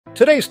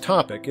Today's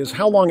topic is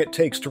how long it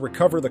takes to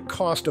recover the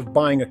cost of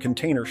buying a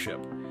container ship.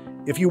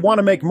 If you want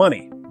to make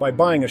money by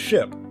buying a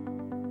ship,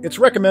 it's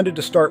recommended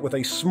to start with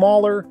a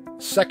smaller,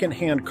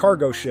 second-hand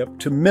cargo ship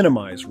to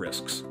minimize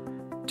risks.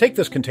 Take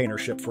this container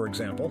ship, for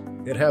example.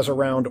 It has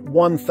around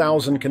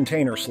 1,000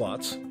 container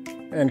slots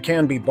and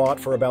can be bought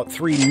for about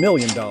 $3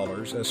 million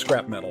as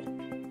scrap metal.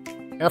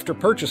 After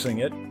purchasing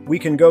it, we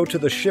can go to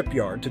the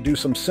shipyard to do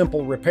some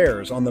simple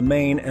repairs on the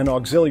main and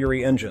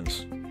auxiliary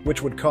engines,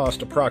 which would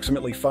cost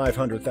approximately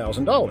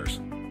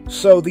 $500,000.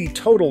 So the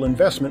total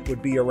investment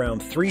would be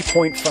around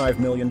 $3.5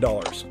 million.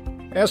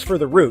 As for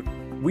the route,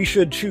 we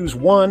should choose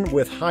one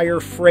with higher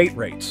freight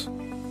rates.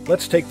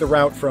 Let's take the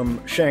route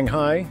from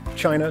Shanghai,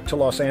 China to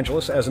Los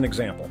Angeles as an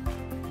example.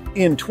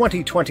 In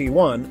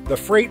 2021, the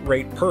freight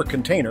rate per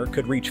container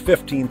could reach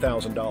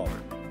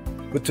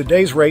 $15,000. With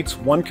today's rates,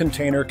 one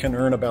container can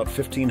earn about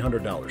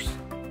 $1,500.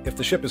 If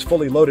the ship is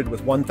fully loaded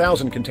with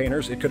 1,000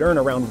 containers, it could earn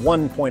around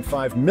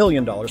 $1.5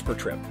 million per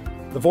trip.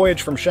 The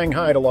voyage from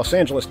Shanghai to Los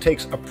Angeles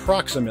takes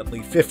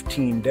approximately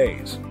 15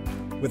 days,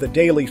 with a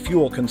daily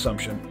fuel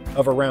consumption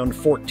of around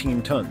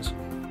 14 tons.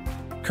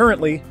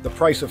 Currently, the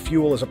price of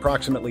fuel is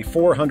approximately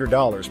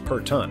 $400 per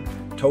ton,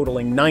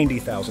 totaling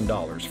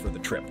 $90,000 for the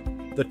trip.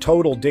 The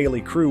total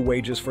daily crew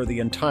wages for the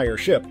entire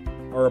ship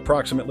are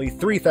approximately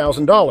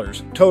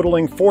 $3,000,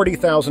 totaling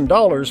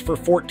 $40,000 for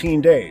 14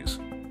 days.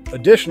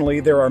 Additionally,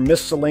 there are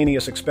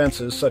miscellaneous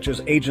expenses such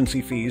as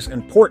agency fees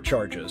and port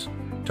charges,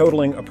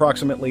 totaling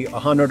approximately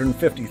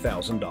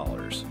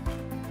 $150,000.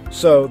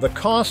 So the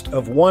cost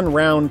of one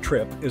round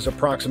trip is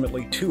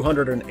approximately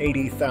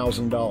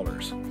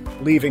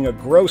 $280,000, leaving a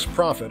gross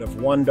profit of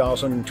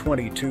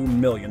 $1.22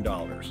 million.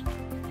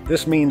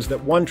 This means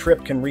that one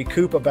trip can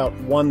recoup about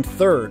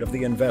 1/3 of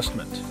the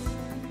investment.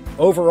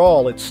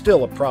 Overall, it's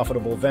still a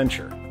profitable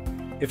venture.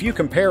 If you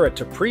compare it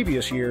to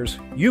previous years,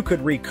 you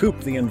could recoup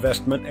the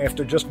investment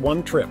after just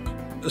one trip.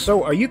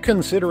 So are you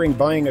considering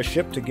buying a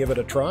ship to give it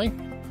a try?